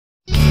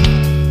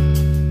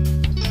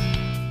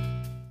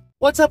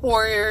What's up,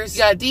 warriors?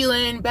 Got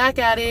D-Lin back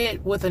at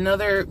it with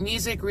another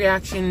music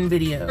reaction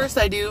video. First,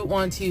 I do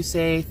want to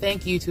say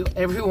thank you to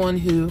everyone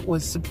who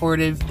was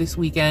supportive this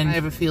weekend. I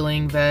have a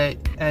feeling that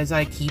as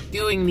I keep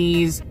doing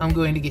these, I'm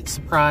going to get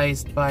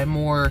surprised by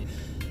more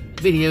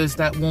videos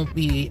that won't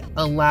be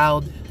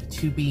allowed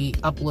to be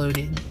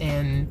uploaded.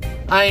 And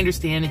I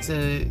understand it's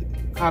a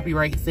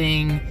copyright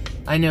thing.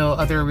 I know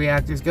other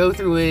reactors go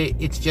through it.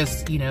 It's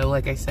just, you know,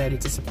 like I said,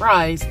 it's a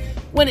surprise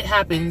when it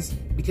happens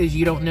because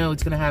you don't know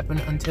it's going to happen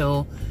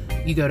until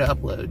you go to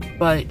upload.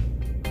 But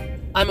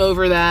I'm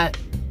over that.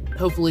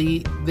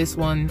 Hopefully this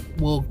one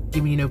will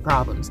give me no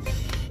problems.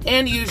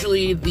 And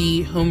usually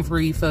the home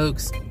free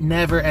folks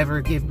never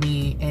ever give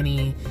me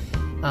any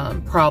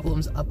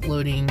problems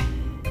uploading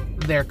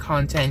their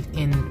content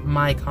in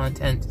my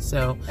content.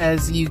 So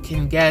as you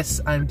can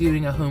guess, I'm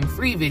doing a home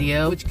free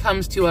video, which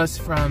comes to us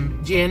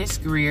from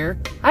Greer.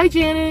 Hi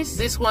Janice!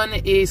 This one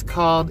is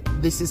called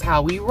This Is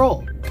How We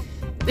Roll.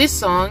 This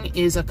song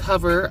is a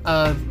cover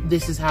of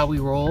This Is How We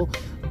Roll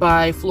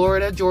by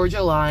Florida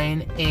Georgia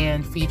Line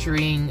and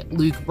featuring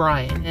Luke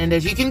Bryan. And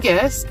as you can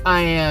guess,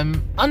 I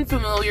am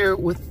unfamiliar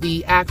with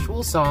the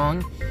actual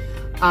song.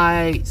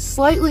 I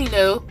slightly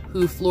know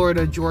who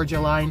Florida Georgia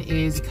Line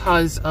is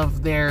because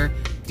of their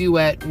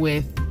duet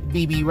with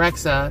BB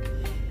Rexa,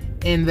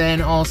 and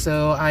then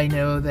also I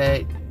know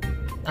that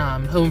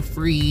Home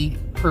Free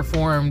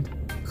performed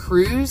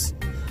Cruise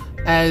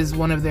as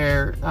one of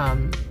their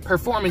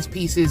performance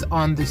pieces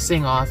on the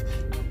Sing-Off,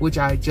 which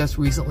I just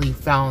recently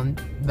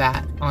found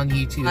that on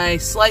YouTube. I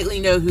slightly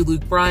know who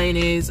Luke Bryan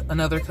is,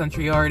 another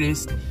country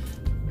artist,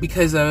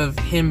 because of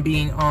him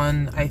being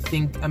on, I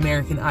think,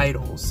 American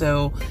Idol.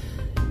 So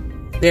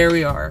there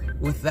we are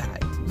with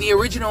that. The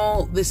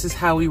original This Is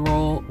How We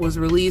Roll was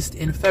released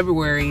in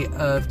February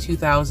of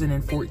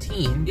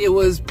 2014. It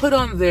was put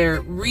on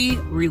their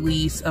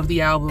re-release of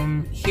the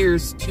album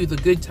Here's to the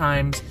Good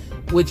Times,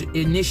 which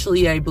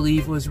initially I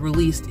believe was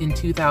released in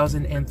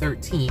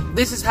 2013.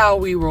 This Is How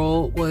We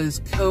Roll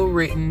was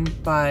co-written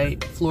by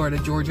Florida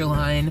Georgia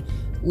Line,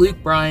 Luke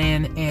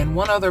Bryan, and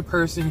one other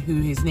person who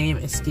his name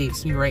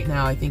escapes me right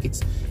now. I think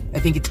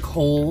it's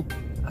Cole.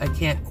 I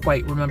can't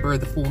quite remember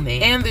the full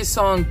name. And this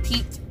song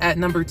peaked at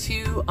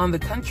 #2 on the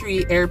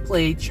country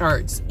airplay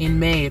charts in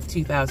May of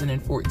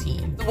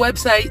 2014. The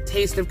website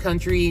Taste of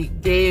Country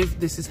gave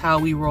This Is How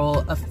We Roll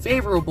a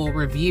favorable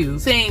review,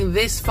 saying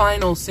this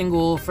final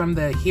single from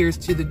the Here's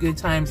to the Good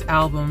Times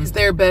album is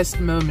their best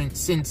moment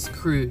since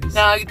Cruise.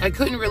 Now, I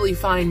couldn't really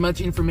find much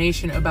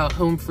information about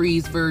Home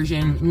Free's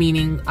version,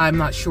 meaning I'm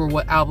not sure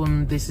what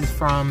album this is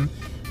from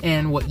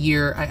and what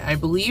year. I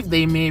believe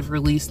they may have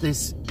released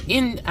this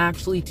in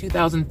actually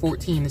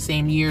 2014, the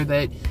same year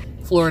that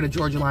Florida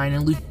Georgia Line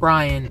and Luke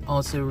Bryan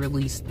also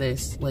released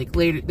this. Like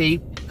later,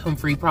 Home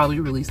Free probably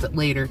released it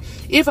later.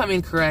 If I'm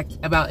incorrect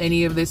about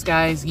any of this,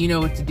 guys, you know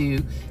what to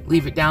do.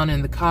 Leave it down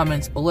in the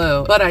comments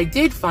below. But I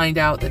did find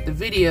out that the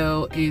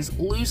video is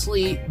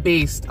loosely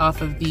based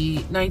off of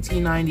the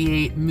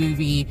 1998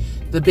 movie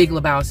The Big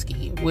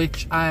Lebowski,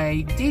 which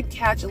I did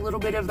catch a little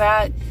bit of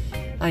that.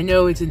 I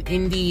know it's an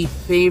indie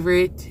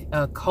favorite,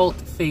 a cult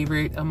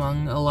favorite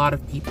among a lot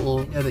of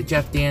people. You know that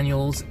Jeff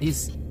Daniels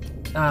is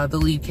the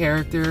lead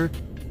character.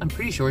 I'm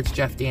pretty sure it's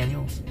Jeff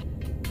Daniels.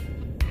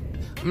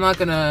 I'm not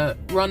gonna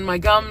run my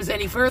gums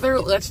any further.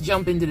 Let's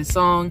jump into the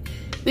song.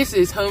 This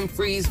is Home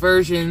Free's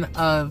version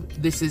of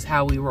This Is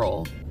How We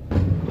Roll.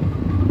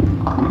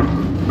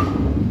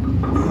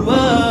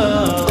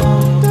 Whoa.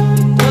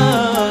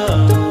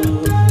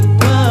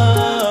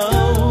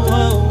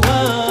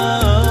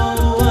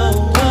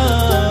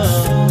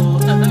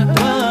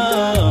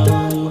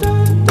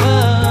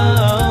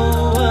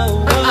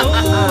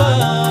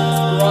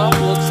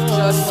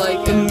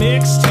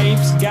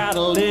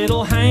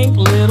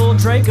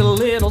 A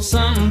little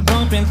something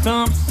bumping,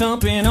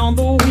 thumping on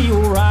the wheel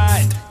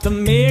right. The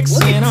mix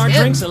in our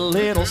drinks a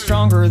little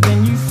stronger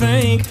than you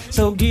think.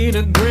 So get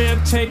a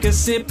grip, take a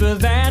sip of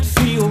that,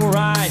 feel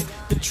right.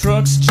 The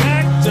truck's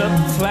jacked up,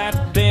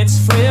 flatbeds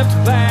flipped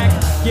back.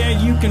 Yeah,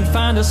 you can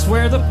find us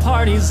where the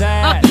party's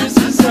at. This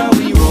is how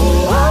we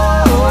roll.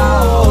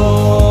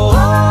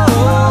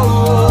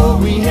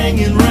 We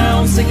hanging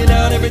round, singing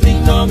out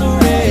everything on the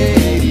radio.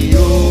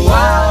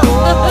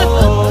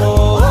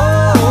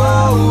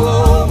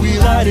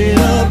 It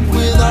up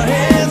with our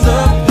hands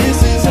up.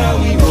 This is how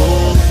we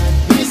roll.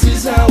 This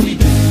is how we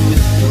do it.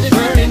 We're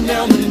burning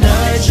down the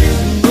night,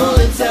 shooting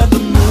bullets at the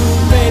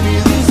moon. Baby,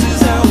 this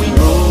is how we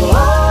roll.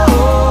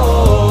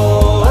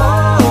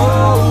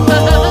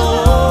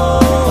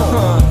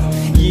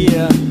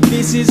 Yeah,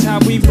 this is how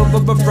we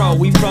roll.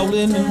 We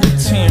rollin' into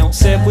town,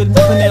 said with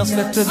nothing else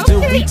left to do.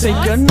 We take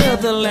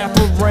another lap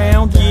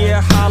around.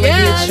 Yeah, holla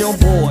at your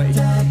boy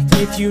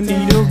if you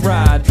need a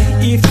ride.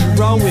 If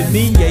you roll with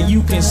me, yeah,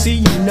 you can see,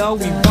 you know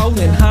we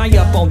rollin' high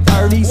up on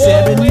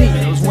 37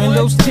 meters.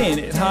 Windows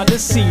tinted, Honda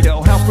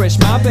Ceto. How fresh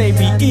my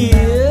baby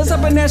is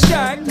up in that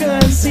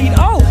shotgun seat.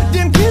 Oh,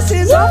 them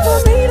kisses are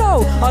for me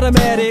though.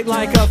 Automatic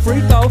like a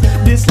free throw.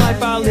 This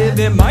life I live,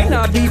 it might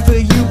not be for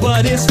you,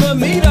 but it's for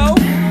me though.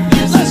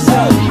 This is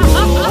how we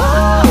roll.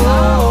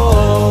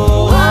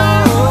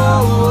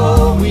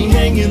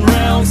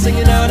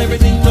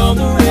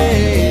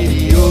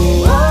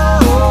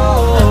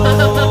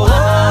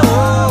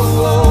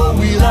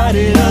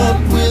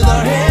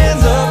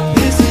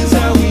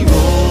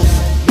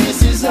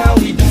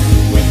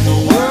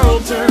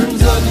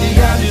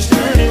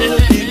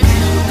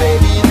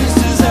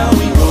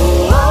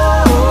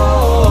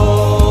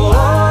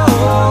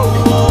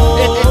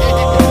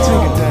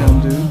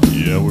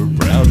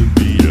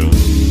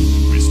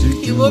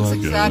 He looks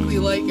exactly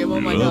like him, oh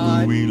my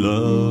god. We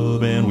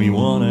love and we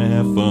wanna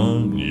have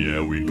fun.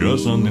 Yeah, we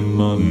cuss on them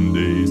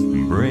Mondays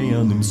and pray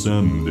on them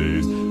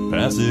Sundays.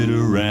 Pass it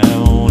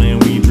around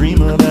and we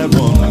dream of that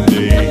one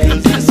day.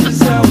 'Cause this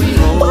is how we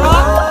roll.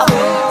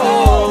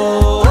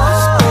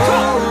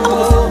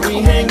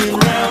 We hanging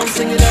around,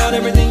 singing out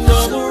everything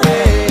on the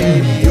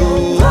radio.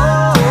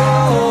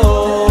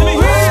 Let me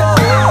hear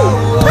you.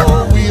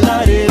 We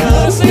light it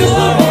up, sing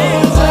our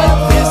hands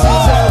up. This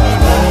is how we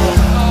roll.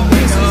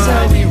 This is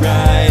how we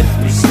ride.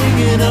 We're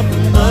slinging up the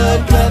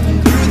mud,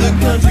 cutting through the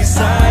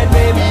countryside.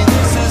 Baby,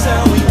 this is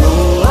how we roll.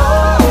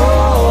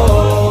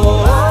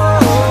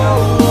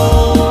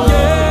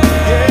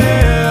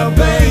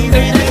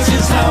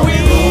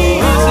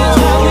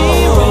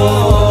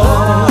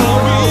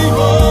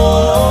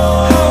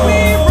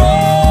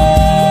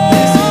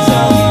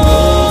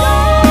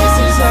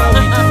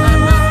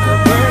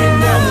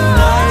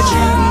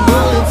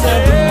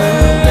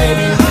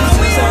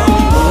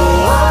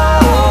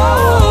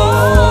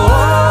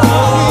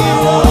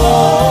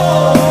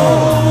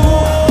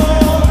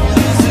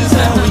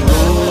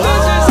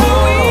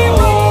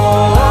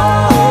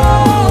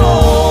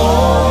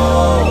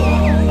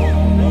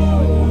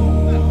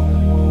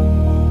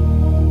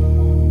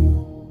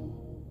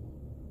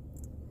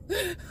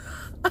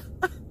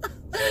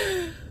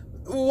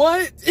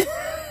 What?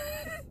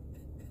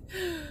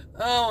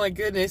 Oh my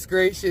goodness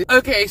gracious.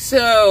 Okay,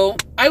 so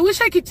I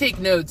wish I could take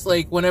notes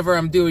like whenever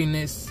I'm doing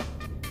this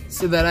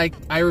so that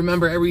I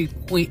remember every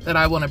point that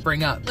I want to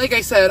bring up. Like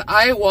I said,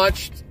 I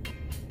watched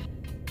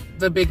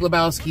The Big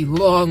Lebowski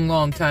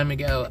long time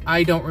ago.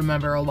 I don't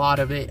remember a lot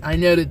of it. I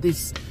know that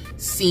this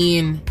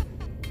scene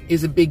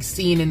is a big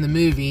scene in the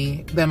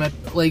movie.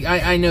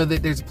 I know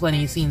that there's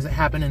plenty of scenes that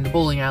happen in the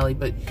bowling alley,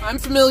 but I'm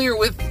familiar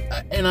with,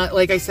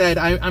 like I said,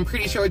 I'm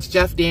pretty sure it's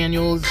Jeff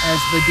Daniels as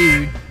the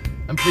dude.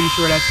 I'm pretty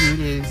sure that's who it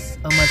is,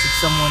 unless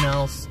it's someone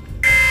else.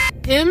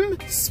 Him,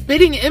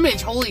 Spitting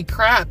Image, holy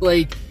crap,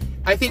 like,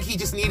 I think he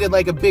just needed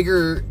like a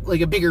bigger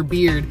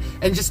beard,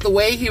 and just the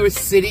way he was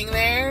sitting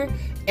there,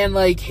 and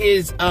like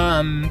his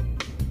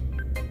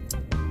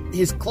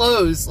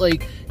clothes,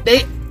 like,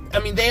 they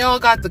all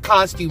got the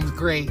costumes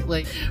great.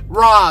 Like,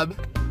 Rob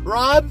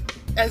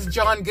as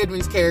John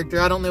Goodman's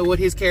character, I don't know what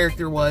his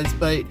character was,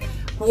 but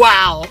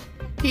wow.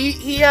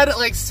 He had it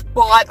like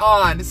spot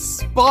on.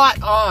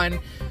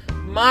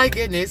 My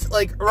goodness.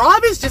 Like,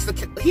 Rob is just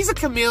he's a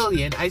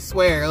chameleon, I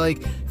swear.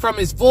 Like, from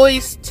his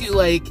voice to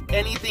like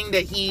anything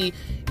that he,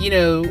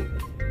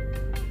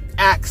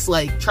 acts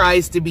like,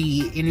 tries to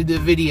be in the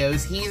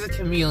videos. He's a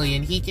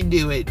chameleon. He can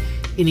do it.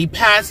 And he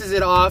passes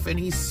it off, and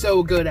he's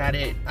so good at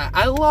it.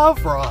 I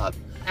love Rob.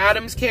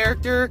 Adam's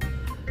character,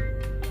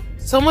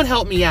 someone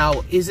help me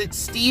out. Is it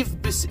Steve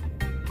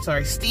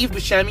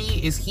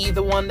Buscemi? Is he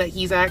the one that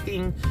he's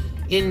acting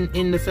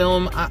in the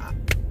film?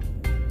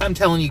 I'm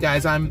telling you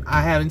guys, I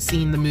haven't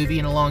seen the movie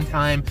in a long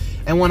time,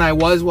 and when I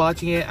was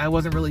watching it, I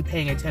wasn't really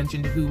paying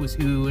attention to who was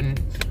who and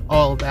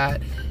all of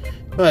that.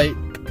 But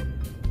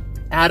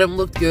Adam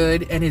looked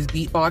good, and his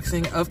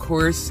beatboxing, of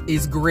course,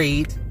 is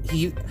great.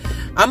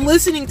 I'm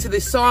listening to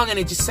this song, and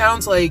it just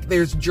sounds like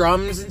there's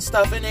drums and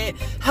stuff in it.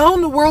 How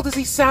in the world does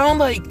he sound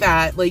like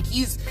that? Like,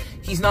 he's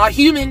not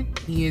human.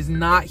 He is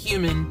not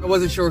human. I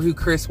wasn't sure who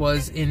Chris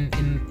was in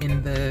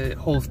the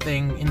whole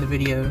thing in the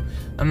video.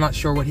 I'm not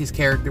sure what his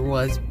character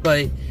was,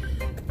 but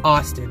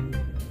Austin,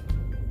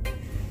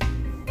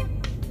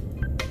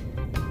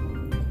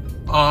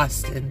 ha!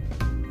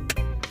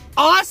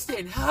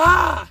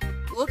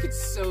 Look,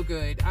 it's so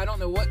good. I don't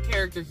know what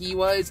character he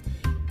was.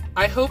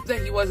 I hope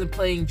that he wasn't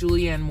playing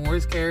Julianne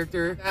Moore's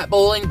character. That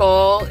bowling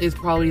ball is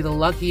probably the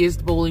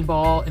luckiest bowling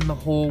ball in the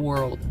whole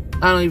world.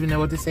 I don't even know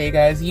what to say,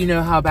 guys. You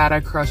know how bad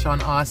I crush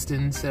on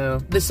Austin, so.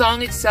 The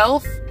song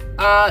itself,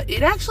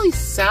 it actually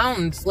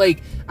sounds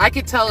like, I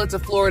could tell it's a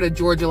Florida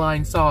Georgia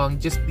Line song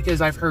just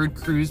because I've heard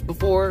Cruise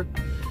before.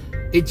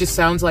 It just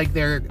sounds like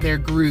their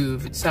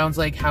groove. It sounds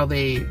like how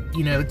they,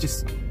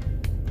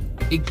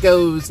 it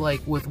goes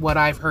like with what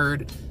I've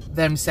heard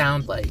them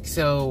sound like.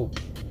 So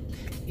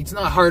it's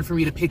not hard for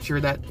me to picture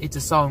that it's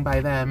a song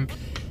by them.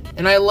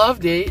 And I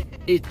loved it.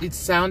 It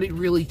sounded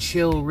really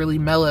chill, really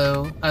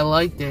mellow. I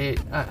liked it.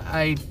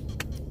 I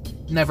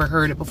never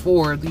heard it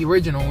before, the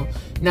original.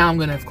 Now I'm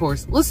gonna, of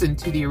course, listen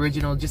to the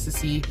original just to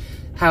see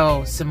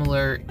how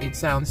similar it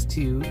sounds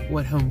to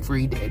what Home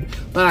Free did.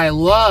 But I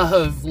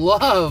love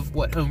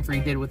what Home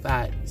Free did with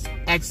that. It's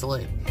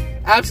excellent.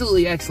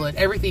 Absolutely excellent.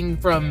 Everything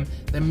from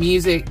the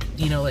music,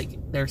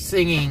 like their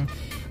singing,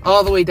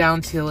 all the way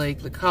down to like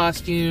the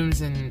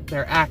costumes and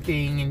their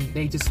acting, and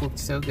they just looked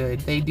so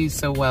good. They do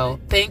so well.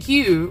 Thank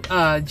you,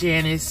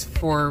 Janice,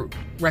 for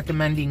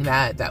recommending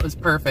that. That was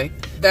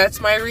perfect.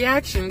 That's my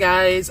reaction,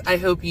 guys. I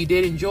hope you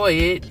did enjoy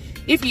it.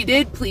 If you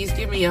did, please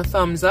give me a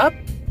thumbs up.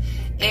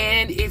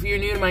 And if you're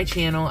new to my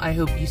channel, I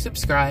hope you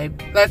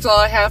subscribe. That's all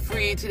I have for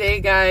you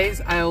today,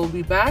 guys. I will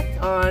be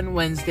back on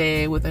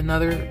Wednesday with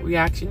another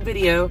reaction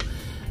video.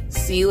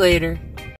 See you later.